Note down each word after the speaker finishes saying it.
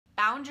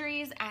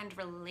boundaries and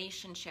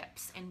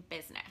relationships in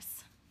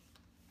business.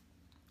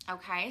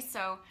 Okay,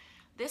 so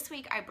this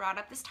week I brought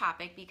up this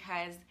topic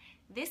because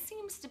this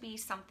seems to be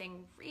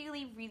something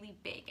really, really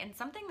big and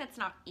something that's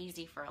not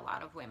easy for a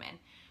lot of women.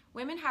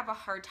 Women have a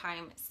hard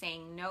time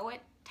saying no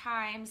at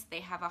times. They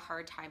have a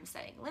hard time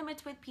setting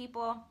limits with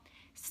people,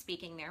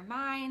 speaking their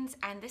minds,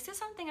 and this is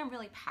something I'm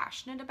really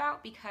passionate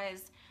about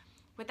because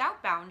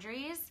without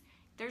boundaries,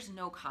 there's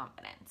no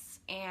confidence.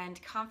 And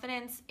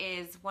confidence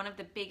is one of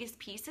the biggest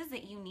pieces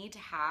that you need to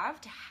have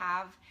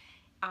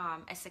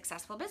a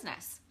successful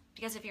business.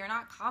 Because if you're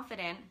not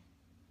confident,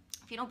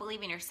 if you don't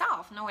believe in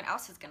yourself, no one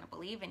else is going to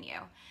believe in you.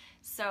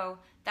 So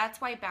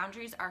that's why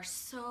boundaries are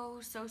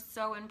so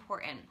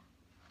important.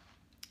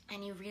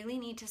 And you really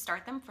need to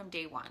start them from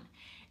day one.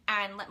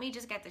 And let me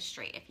just get this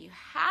straight. If you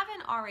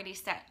haven't already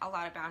set a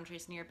lot of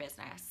boundaries in your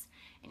business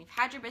and you've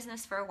had your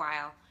business for a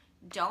while,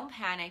 don't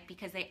panic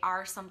because they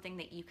are something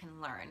that you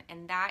can learn.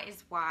 And that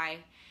is why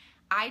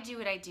I do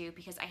what I do,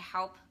 because I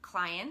help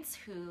clients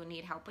who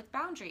need help with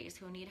boundaries,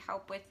 who need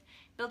help with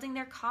building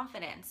their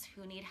confidence,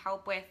 who need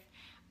help with,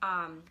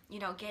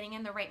 getting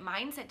in the right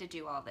mindset to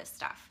do all this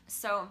stuff.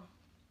 So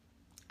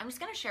I'm just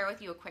going to share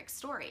with you a quick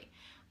story.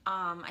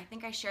 I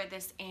think I shared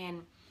this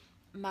in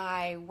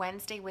my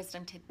Wednesday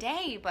Wisdom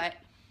Today, but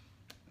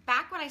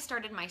back when I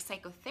started my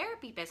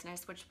psychotherapy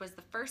business, which was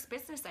the first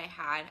business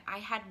I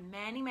had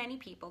many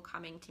people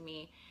coming to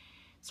me,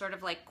 sort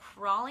of like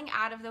crawling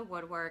out of the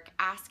woodwork,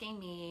 asking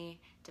me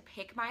to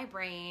pick my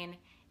brain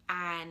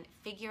and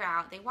figure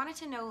out, they wanted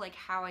to know like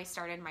how I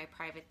started my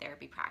private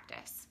therapy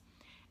practice.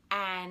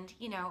 And,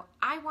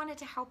 I wanted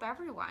to help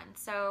everyone.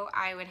 So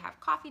I would have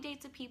coffee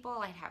dates with people,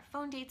 I'd have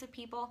phone dates with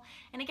people.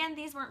 And again,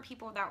 these weren't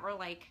people that were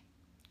like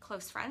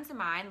close friends of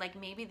mine. Like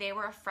maybe they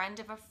were a friend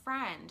of a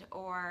friend,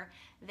 or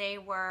they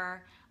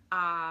were,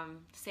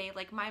 say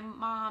like my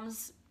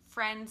mom's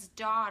friend's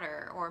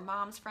daughter or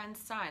mom's friend's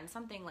son,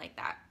 something like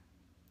that.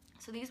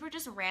 So these were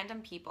just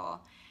random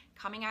people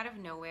coming out of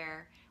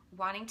nowhere,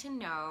 wanting to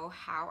know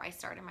how I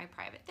started my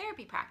private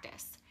therapy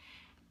practice.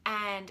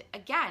 And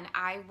again,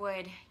 I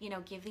would,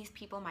 give these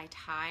people my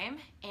time.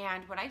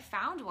 And what I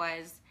found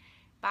was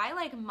by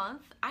like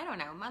month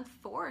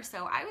 4 or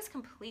so, I was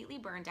completely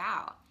burned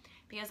out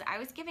because I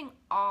was giving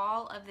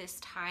all of this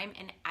time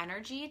and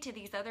energy to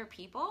these other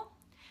people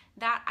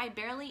that I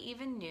barely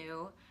even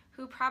knew,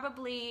 who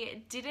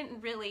probably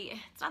didn't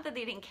really, it's not that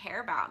they didn't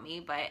care about me,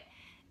 but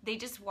they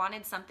just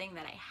wanted something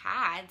that I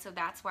had. So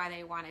that's why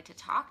they wanted to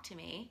talk to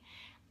me.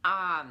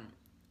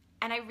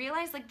 And I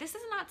realized like, this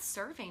is not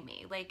serving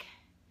me. Like,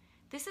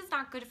 this is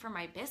not good for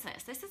my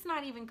business. This is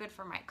not even good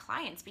for my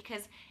clients,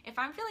 because if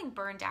I'm feeling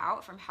burned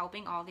out from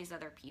helping all these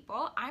other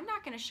people, I'm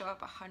not going to show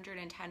up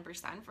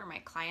 110% for my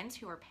clients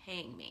who are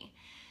paying me.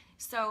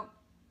 So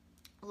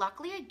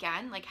luckily,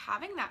 again, like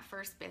having that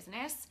first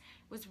business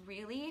was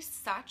really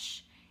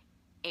such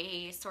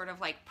a sort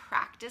of like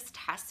practice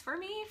test for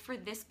me for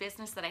this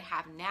business that I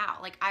have now.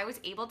 Like I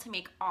was able to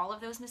make all of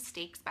those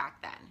mistakes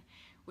back then,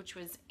 which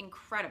was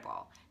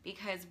incredible,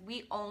 because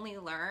we only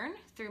learn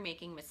through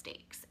making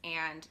mistakes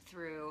and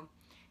through,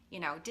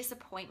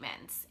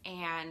 disappointments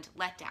and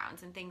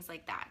letdowns and things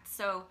like that.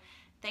 So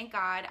thank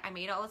God I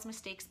made all those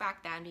mistakes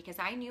back then, because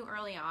I knew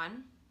early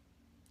on,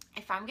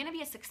 if I'm going to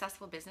be a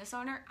successful business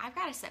owner, I've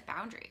got to set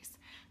boundaries.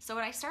 So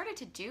what I started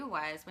to do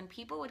was when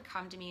people would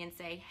come to me and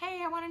say,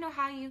 hey, I want to know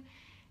how you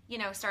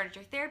started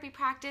your therapy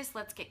practice,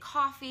 let's get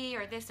coffee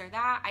or this or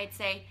that, I'd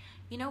say,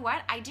 you know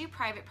what, I do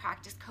private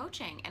practice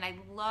coaching, and I'd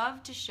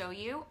love to show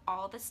you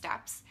all the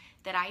steps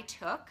that I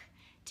took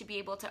to be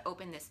able to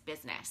open this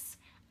business.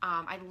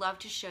 I'd love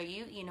to show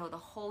you, the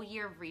whole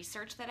year of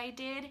research that I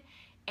did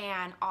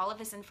and all of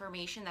this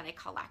information that I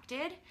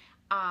collected.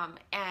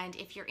 And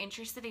if you're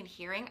interested in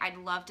hearing, I'd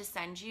love to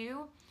send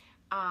you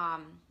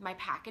my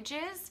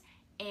packages,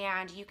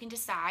 and you can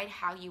decide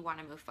how you want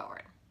to move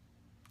forward.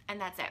 And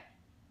that's it.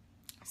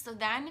 So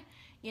then,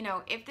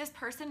 if this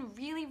person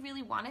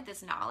really wanted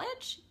this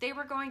knowledge, they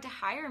were going to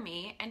hire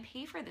me and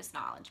pay for this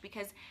knowledge,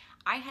 because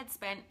I had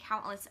spent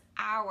countless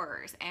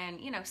hours and,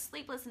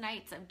 sleepless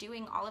nights of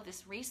doing all of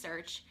this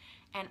research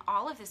and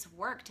all of this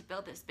work to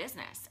build this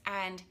business.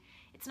 And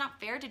it's not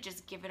fair to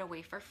just give it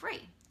away for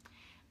free.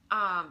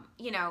 I'm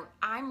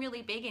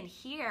really big in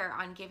here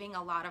on giving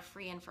a lot of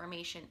free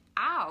information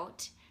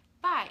out,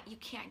 but you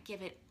can't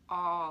give it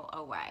all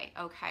away,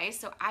 okay?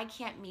 So I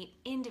can't meet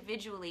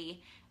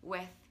individually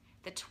with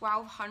the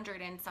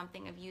 1,200 and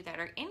something of you that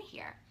are in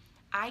here.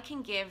 I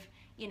can give,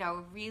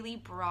 really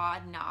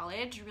broad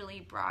knowledge,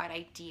 really broad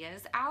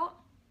ideas out.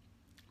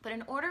 But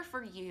in order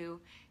for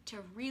you to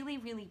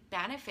really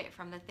benefit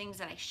from the things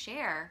that I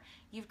share,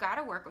 you've got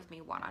to work with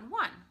me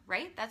one-on-one,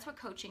 right? That's what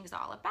coaching is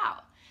all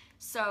about.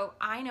 So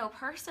I know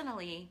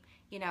personally,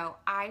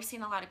 I've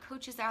seen a lot of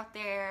coaches out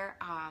there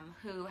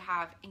who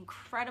have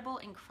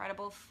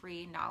incredible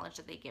free knowledge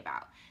that they give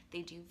out.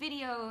 They do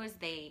videos,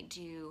 they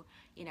do,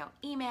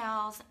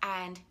 emails,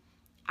 and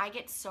I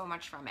get so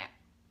much from it.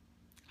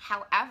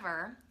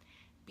 However,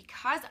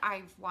 because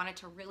I've wanted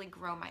to really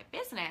grow my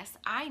business,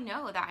 I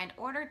know that in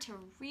order to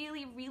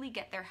really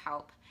get their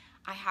help,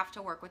 I have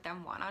to work with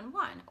them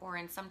one-on-one or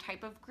in some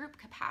type of group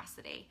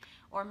capacity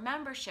or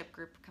membership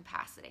group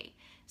capacity.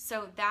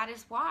 So that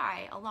is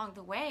why along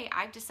the way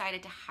I've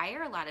decided to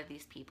hire a lot of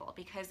these people,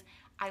 because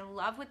I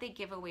love what they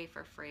give away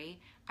for free.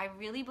 I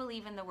really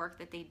believe in the work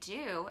that they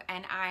do,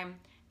 and I'm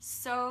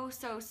so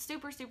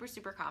super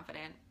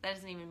confident.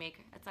 It's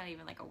not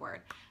even like a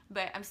word,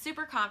 but I'm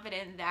super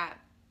confident that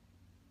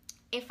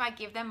if I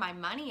give them my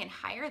money and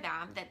hire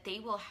them, that they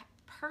will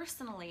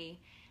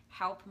personally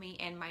help me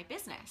in my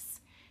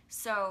business.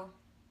 So,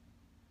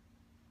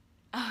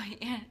 oh,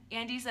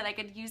 Andy said I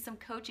could use some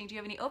coaching. Do you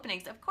have any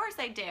openings? Of course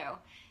I do.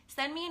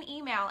 Send me an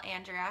email,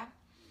 Andrea,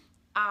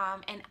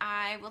 and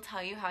I will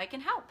tell you how I can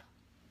help.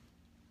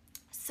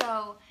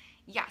 So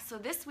yeah, so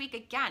this week,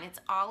 again, it's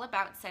all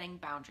about setting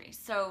boundaries.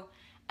 So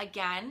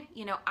again,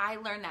 I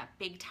learned that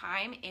big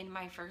time in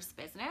my first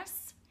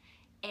business,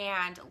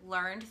 and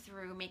learned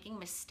through making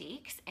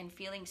mistakes and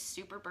feeling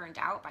super burned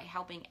out by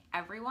helping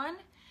everyone.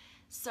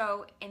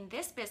 So in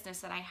this business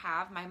that I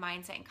have, my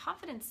mindset and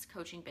confidence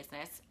coaching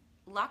business,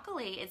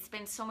 luckily it's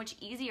been so much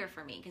easier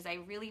for me because I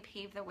really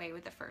paved the way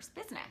with the first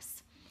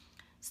business.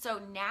 So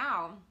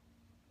now,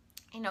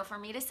 for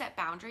me to set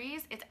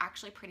boundaries, it's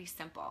actually pretty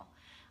simple.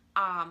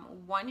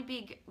 One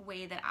big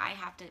way that I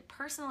have to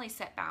personally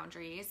set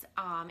boundaries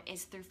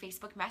is through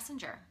Facebook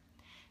Messenger.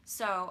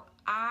 So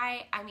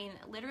I mean,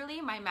 literally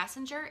my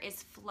messenger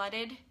is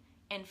flooded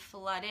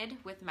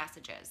with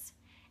messages.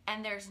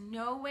 And there's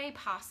no way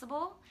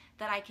possible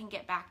that I can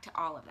get back to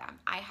all of them.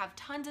 I have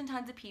tons and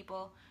tons of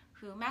people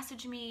who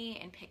message me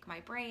and pick my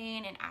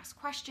brain and ask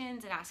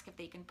questions and ask if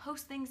they can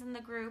post things in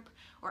the group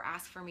or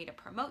ask for me to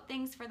promote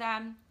things for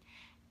them.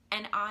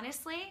 And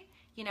honestly,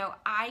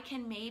 I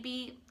can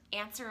maybe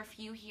answer a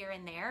few here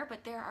and there,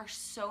 but there are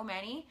so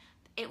many,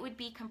 it would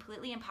be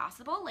completely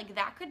impossible. Like,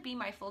 that could be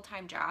my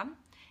full-time job,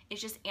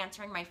 is just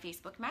answering my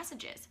Facebook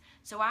messages.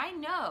 So I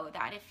know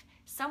that if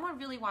someone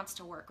really wants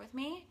to work with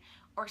me,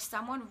 or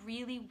someone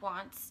really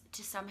wants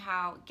to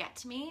somehow get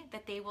to me,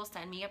 that they will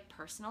send me a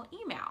personal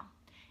email.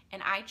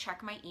 And I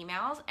check my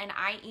emails, and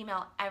I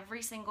email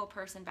every single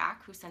person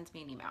back who sends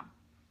me an email.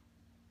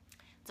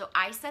 So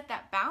I set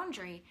that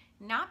boundary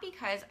not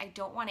because I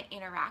don't want to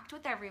interact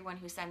with everyone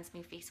who sends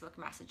me Facebook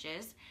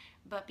messages,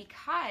 but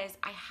because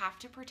I have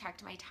to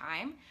protect my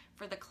time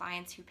for the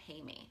clients who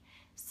pay me.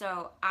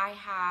 So I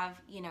have,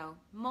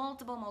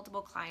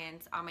 multiple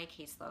clients on my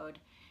caseload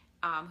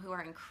who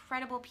are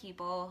incredible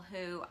people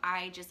who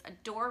I just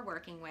adore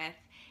working with,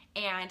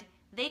 and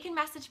they can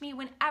message me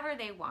whenever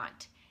they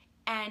want.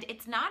 And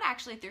it's not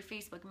actually through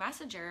Facebook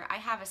Messenger. I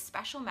have a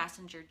special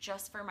messenger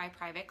just for my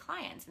private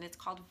clients, and it's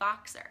called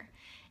Voxer.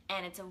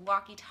 And it's a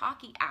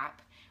walkie-talkie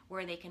app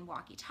where they can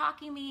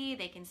walkie-talkie me,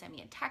 they can send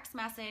me a text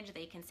message,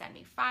 they can send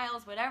me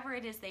files, whatever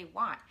it is they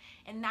want.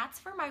 And that's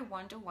for my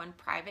one-to-one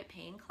private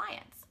paying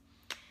clients.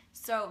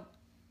 So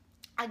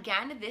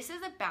again, this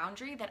is a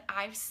boundary that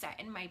I've set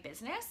in my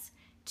business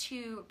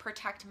to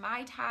protect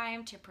my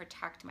time, to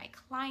protect my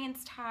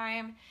clients'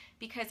 time,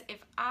 because if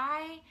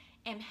I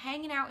am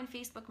hanging out in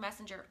Facebook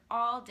Messenger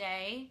all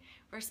day,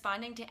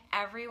 responding to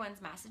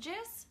everyone's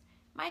messages,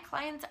 my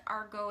clients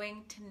are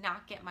going to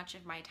not get much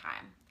of my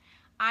time.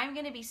 I'm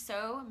going to be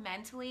so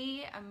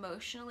mentally,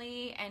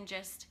 emotionally, and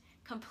just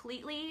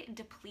completely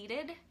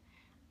depleted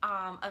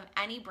of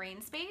any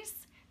brain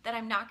space that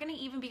I'm not going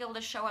to even be able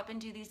to show up and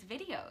do these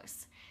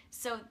videos.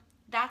 So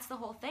that's the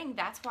whole thing.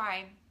 That's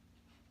why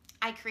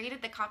I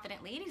created the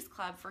Confident Ladies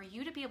Club, for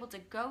you to be able to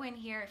go in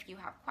here if you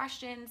have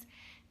questions,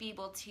 be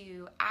able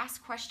to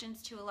ask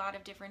questions to a lot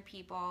of different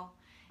people,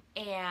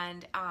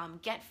 and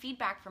get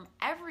feedback from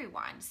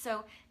everyone.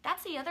 So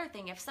that's the other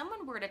thing. If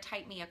someone were to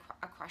type me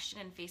a question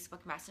in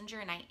Facebook Messenger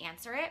and I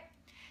answer it,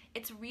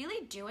 it's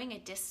really doing a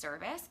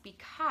disservice,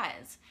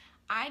 because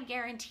I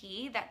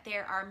guarantee that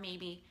there are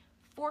maybe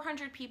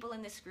 400 people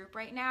in this group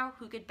right now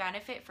who could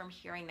benefit from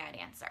hearing that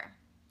answer.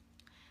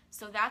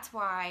 So that's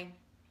why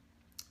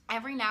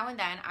every now and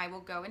then I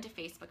will go into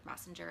Facebook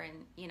Messenger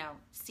and,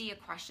 see a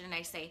question, and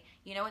I say,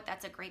 you know what,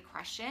 that's a great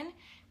question.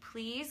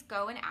 Please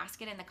go and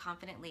ask it in the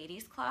Confident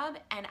Ladies Club,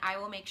 and I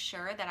will make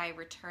sure that I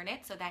return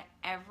it so that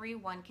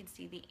everyone can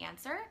see the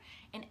answer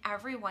and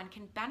everyone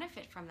can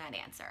benefit from that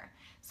answer.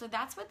 So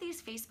that's what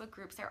these Facebook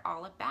groups are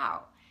all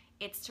about.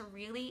 It's to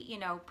really,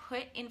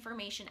 put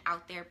information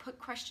out there, put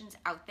questions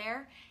out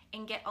there,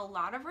 and get a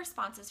lot of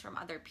responses from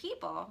other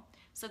people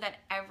so that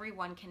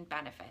everyone can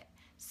benefit.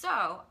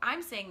 So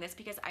I'm saying this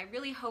because I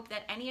really hope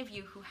that any of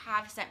you who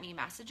have sent me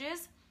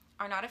messages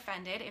are not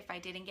offended if I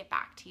didn't get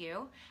back to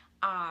you.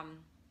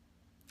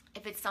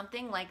 If it's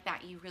something like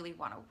that you really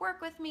want to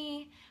work with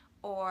me,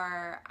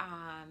 or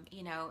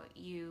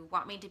you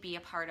want me to be a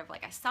part of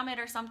like a summit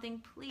or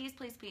something, please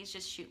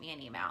just shoot me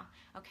an email.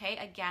 Okay,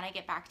 again, I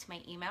get back to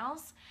my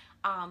emails,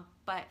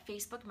 but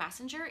Facebook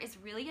Messenger is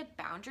really a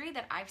boundary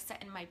that I've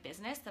set in my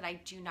business that I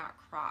do not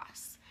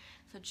cross.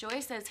 So Joy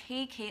says,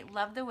 hey Kate,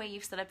 love the way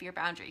you've set up your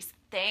boundaries.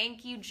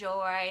 Thank you,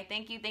 Joy.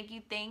 Thank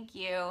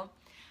you.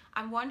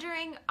 I'm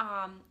wondering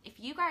if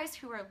you guys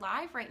who are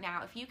live right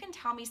now, if you can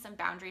tell me some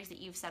boundaries that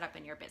you've set up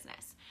in your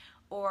business.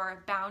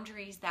 or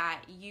boundaries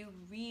that you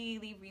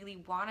really, really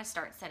want to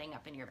start setting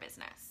up in your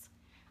business.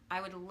 I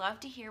would love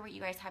to hear what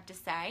you guys have to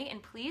say,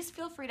 and please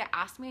feel free to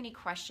ask me any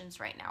questions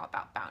right now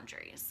about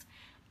boundaries,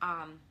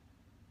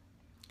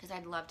 because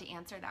I'd love to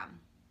answer them.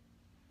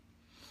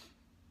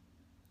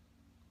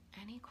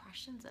 Any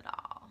questions at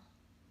all?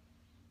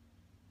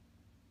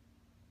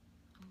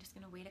 I'm just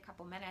gonna wait a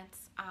couple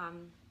minutes.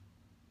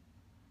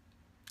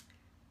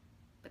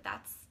 But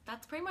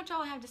that's pretty much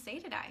all I have to say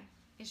today.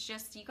 It's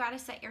just, you gotta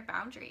set your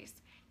boundaries,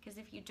 because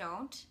if you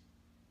don't,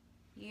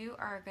 you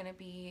are gonna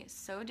be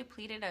so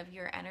depleted of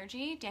your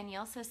energy.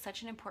 Danielle says,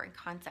 such an important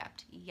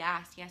concept.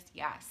 Yes, yes,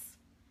 yes.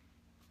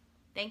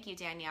 Thank you,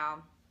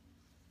 Danielle.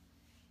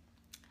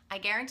 I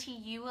guarantee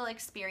you will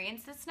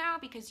experience this now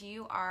because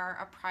you are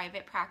a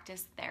private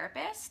practice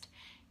therapist,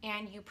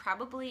 and you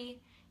probably,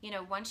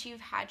 once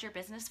you've had your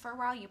business for a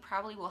while, you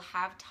probably will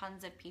have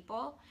tons of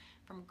people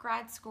from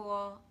grad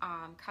school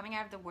coming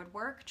out of the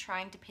woodwork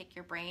trying to pick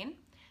your brain.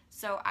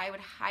 So I would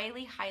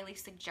highly, highly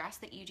suggest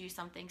that you do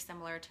something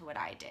similar to what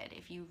I did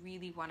if you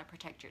really want to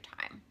protect your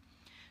time.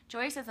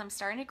 Joy says, I'm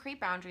starting to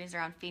create boundaries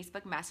around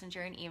Facebook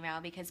Messenger and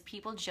email because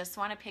people just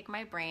want to pick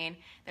my brain.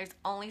 There's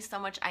only so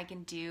much I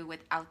can do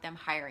without them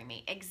hiring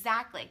me.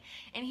 Exactly.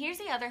 And here's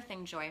the other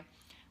thing, Joy.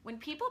 When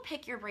people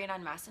pick your brain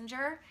on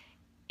Messenger,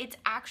 it's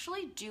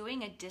actually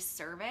doing a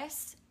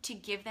disservice to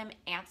give them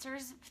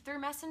answers through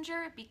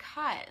Messenger,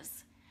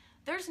 because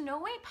there's no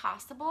way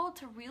possible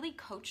to really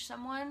coach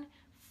someone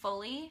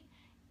fully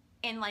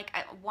in like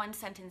a one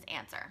sentence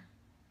answer.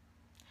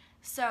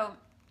 So,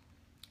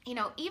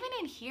 even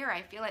in here,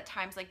 I feel at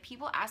times like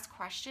people ask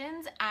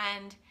questions,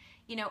 and,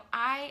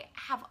 I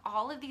have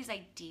all of these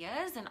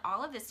ideas and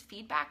all of this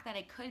feedback that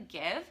I could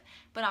give,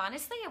 but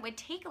honestly, it would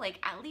take like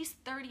at least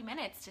 30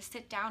 minutes to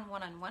sit down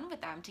one-on-one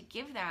with them to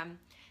give them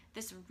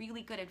this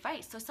really good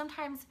advice. So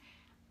sometimes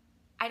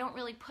I don't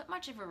really put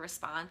much of a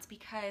response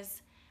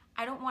because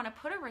I don't want to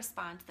put a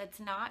response that's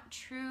not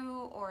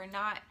true or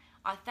not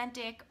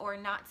authentic or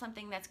not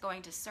something that's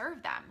going to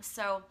serve them.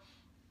 So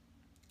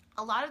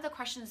a lot of the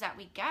questions that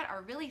we get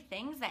are really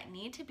things that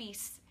need to be,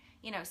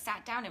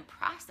 sat down and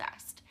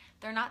processed.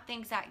 They're not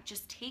things that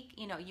just take,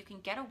 you can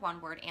get a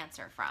one-word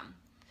answer from.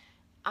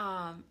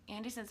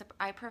 Andy says,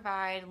 I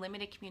provide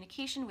limited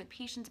communication with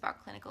patients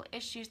about clinical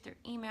issues through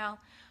email,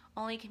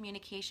 only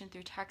communication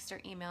through text or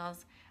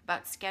emails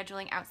about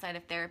scheduling outside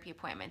of therapy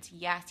appointments.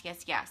 Yes,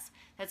 yes, yes.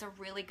 That's a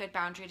really good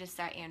boundary to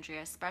set,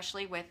 Andrea,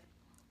 especially with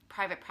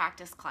private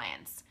practice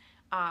clients.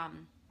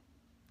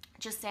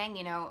 Just saying,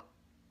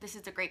 this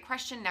is a great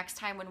question. Next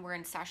time when we're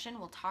in session,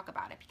 we'll talk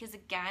about it. Because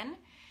again,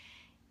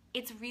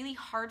 it's really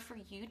hard for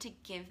you to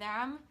give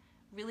them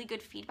really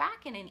good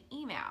feedback in an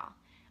email.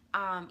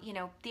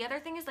 The other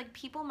thing is, like,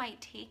 people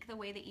might take the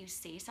way that you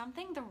say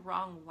something the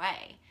wrong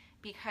way,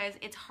 because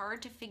it's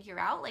hard to figure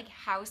out like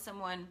how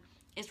someone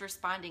is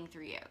responding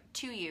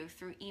to you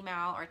through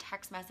email or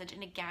text message.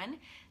 And again,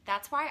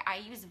 that's why I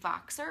use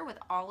Voxer with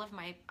all of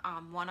my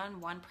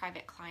one-on-one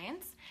private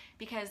clients,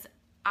 because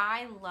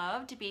I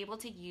love to be able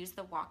to use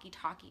the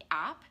walkie-talkie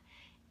app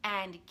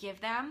and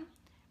give them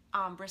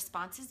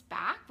responses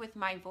back with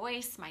my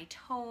voice, my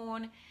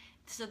tone,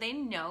 so they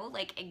know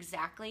like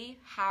exactly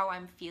how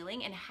I'm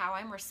feeling and how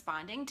I'm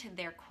responding to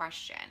their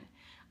question.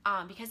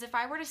 Because if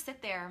I were to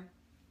sit there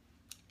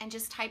and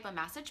just type a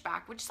message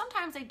back, which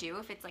sometimes I do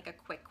if it's like a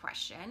quick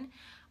question,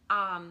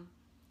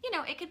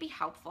 it could be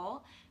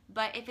helpful.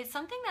 But if it's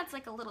something that's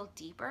like a little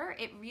deeper,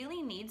 it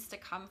really needs to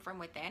come from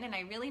within, and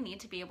I really need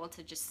to be able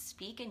to just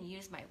speak and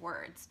use my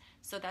words.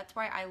 So that's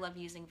why I love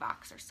using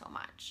Voxer so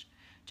much.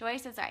 Joy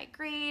says, I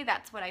agree.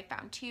 That's what I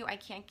found too. I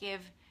can't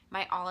give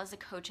my all as a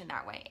coach in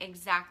that way.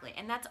 Exactly.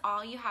 And that's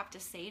all you have to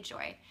say,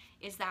 Joy,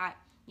 is that,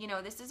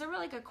 this is a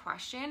really good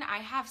question. I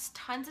have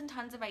tons and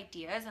tons of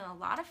ideas and a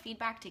lot of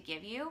feedback to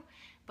give you,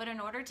 but in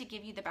order to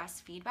give you the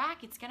best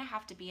feedback, it's going to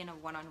have to be in a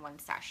one-on-one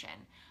session,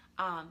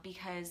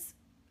 because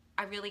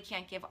I really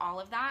can't give all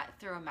of that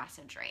through a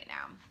message right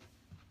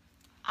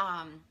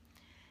now.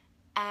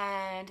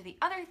 And the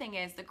other thing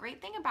is, the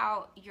great thing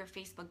about your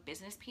Facebook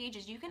business page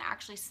is you can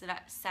actually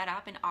set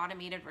up an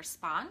automated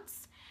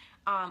response.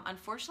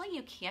 Unfortunately,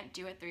 you can't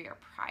do it through your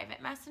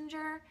private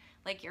messenger,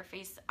 like your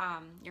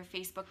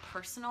Facebook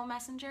personal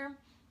messenger.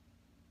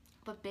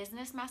 But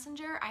business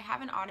messenger, I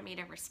have an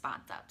automated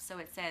response up. So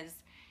it says,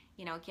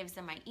 it gives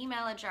them my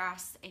email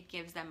address, it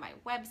gives them my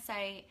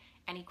website.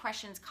 Any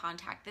questions,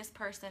 contact this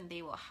person,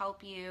 they will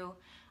help you.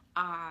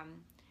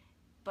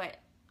 But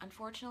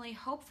unfortunately,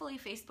 hopefully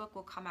Facebook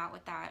will come out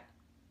with that,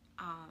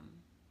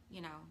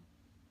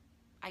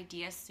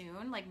 idea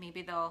soon. Like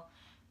maybe they'll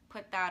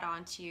put that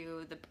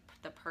onto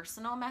the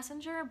personal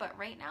messenger, but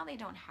right now they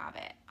don't have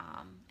it.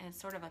 And it's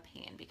sort of a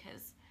pain,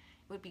 because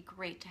it would be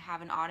great to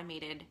have an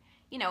automated,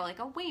 like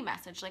a way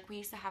message like we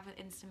used to have with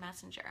Instant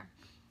Messenger.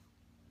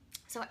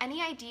 So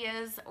any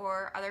ideas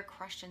or other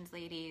questions,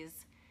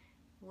 ladies,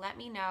 let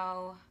me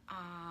know.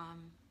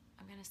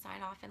 I'm going to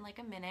sign off in like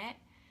a minute.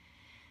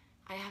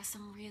 I have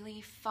some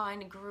really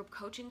fun group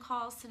coaching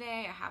calls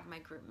today. I have my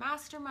group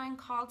mastermind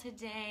call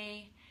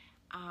today.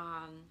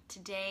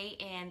 Today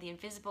in the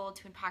Invisible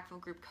to Impactful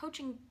Group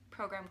Coaching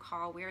Program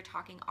call, we were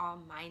talking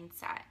all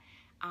mindset.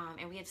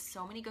 And we had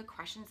so many good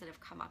questions that have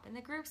come up in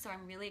the group, so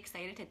I'm really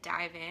excited to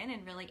dive in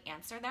and really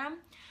answer them.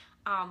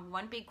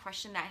 One big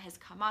question that has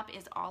come up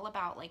is all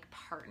about like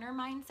partner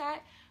mindset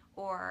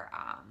or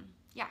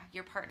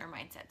your partner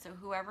mindset. So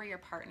whoever your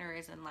partner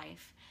is in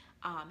life,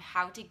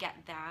 how to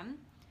get them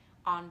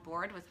on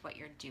board with what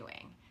you're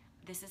doing.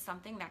 This is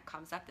something that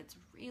comes up that's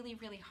really,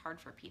 really hard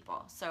for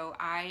people. So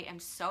I am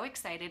so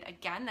excited.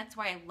 Again, that's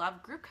why I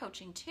love group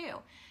coaching too,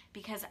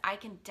 because I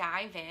can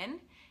dive in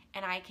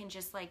and I can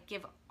just like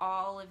give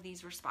all of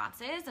these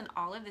responses and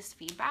all of this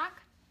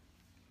feedback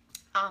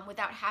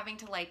without having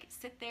to like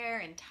sit there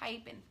and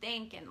type and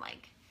think and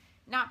like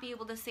not be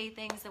able to say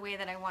things the way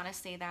that I want to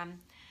say them.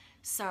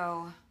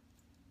 So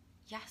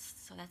yes,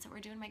 so that's what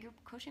we're doing in my group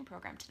coaching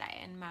program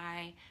today. In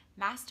my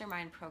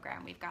mastermind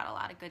program, we've got a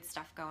lot of good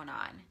stuff going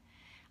on.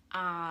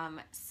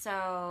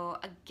 So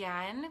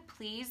again,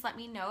 please let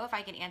me know if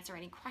I can answer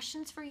any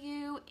questions for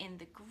you in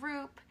the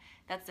group.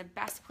 That's the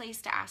best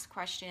place to ask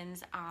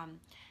questions.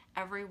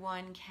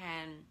 Everyone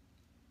can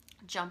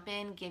jump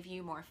in, give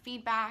you more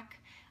feedback.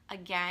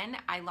 Again,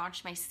 I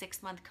launched my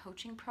 6-month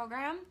coaching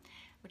program,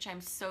 which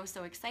I'm so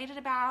excited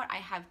about. I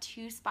have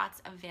 2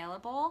 spots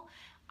available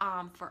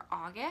for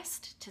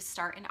August, to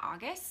start in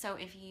August. So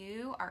if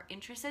you are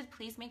interested,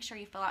 please make sure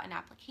you fill out an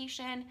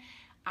application.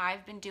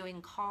 I've been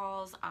doing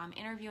calls,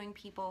 interviewing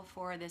people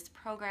for this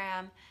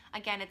program.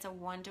 Again, it's a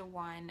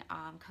 1-to-1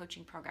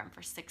 coaching program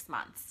for 6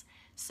 months.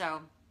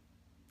 So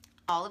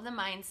all of the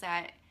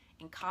mindset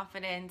and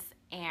confidence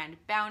and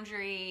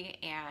boundary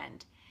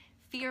and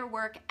fear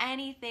work,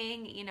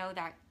 anything, you know,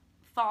 that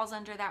falls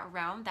under that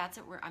realm, that's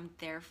what I'm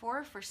there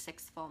for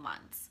 6 full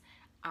months.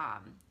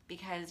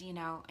 Because, you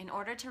know, in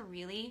order to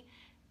really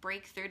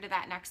break through to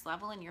that next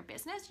level in your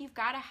business, you've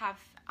got to have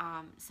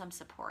some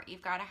support.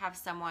 You've got to have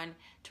someone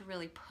to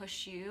really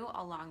push you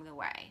along the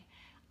way,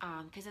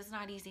 because it's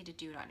not easy to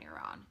do it on your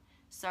own.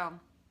 So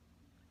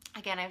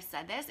again, I've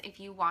said this, if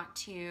you want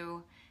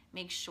to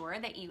make sure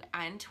that you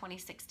end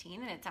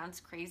 2016, and it sounds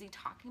crazy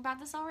talking about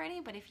this already,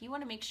 but if you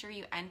want to make sure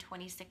you end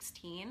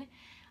 2016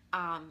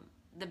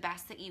 the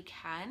best that you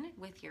can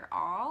with your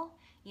all,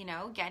 you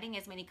know, getting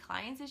as many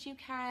clients as you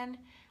can,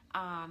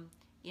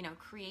 you know,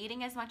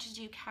 creating as much as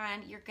you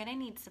can, you're going to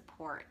need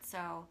support.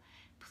 So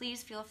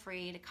please feel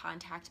free to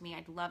contact me.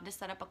 I'd love to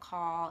set up a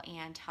call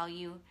and tell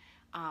you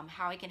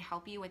how I can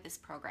help you with this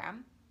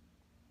program.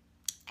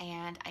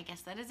 And I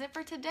guess that is it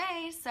for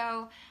today.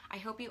 So I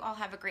hope you all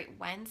have a great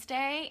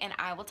Wednesday, and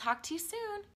I will talk to you soon.